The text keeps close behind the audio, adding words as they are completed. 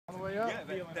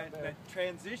Yeah, that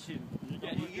transition. You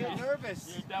get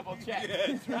nervous. You double check. Yeah,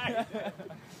 that's right.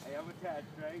 Hey, I'm attached,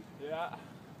 right? Yeah.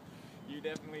 You're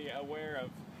definitely aware of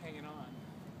hanging on.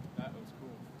 That was cool.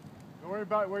 Don't worry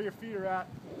about where your feet are at.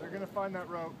 They're going to find that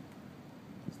rope.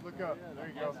 Just look up. Yeah, there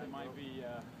you go. It might be.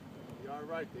 You are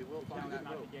right. They will find that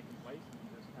not rope. to get complacent and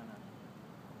just kind of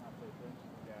not pay attention.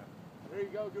 Yeah. There you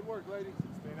go. Good work, ladies.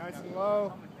 Stay nice and low.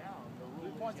 Coming down, the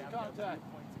rule 3 is points you of have to have contact.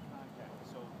 3 points of contact.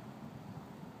 So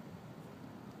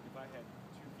If I had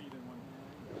 2 feet in one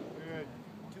hand. Good.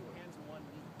 2 hands and 1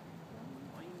 knee.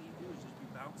 All you need to do is just be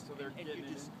bouncing. So they're and getting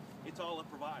you're it just, it's all a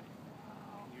bravado.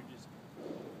 You're just,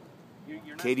 you're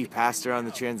not Katie sticking passed her your on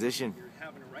the hand out. transition. You're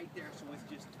having it right there, so it's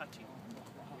just touching.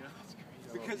 You know? That's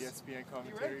crazy. Because ESPN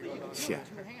commentary theoretically, you going can on. do it Yeah.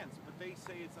 with 2 hands, but they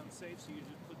say it's unsafe, so you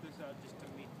just put this out just to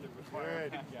meet the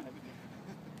requirement. Good.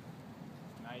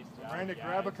 Nice job. Miranda, guys.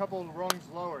 grab a couple of rungs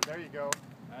lower. There you go.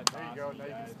 That's There you awesome, go. Now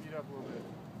you guys. can speed up a little bit.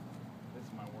 This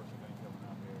is my worst event coming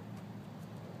up here.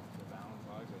 The balance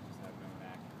logs, I just have no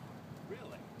knack.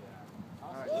 Really? Yeah.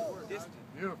 Nice. Distant.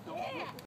 Beautiful.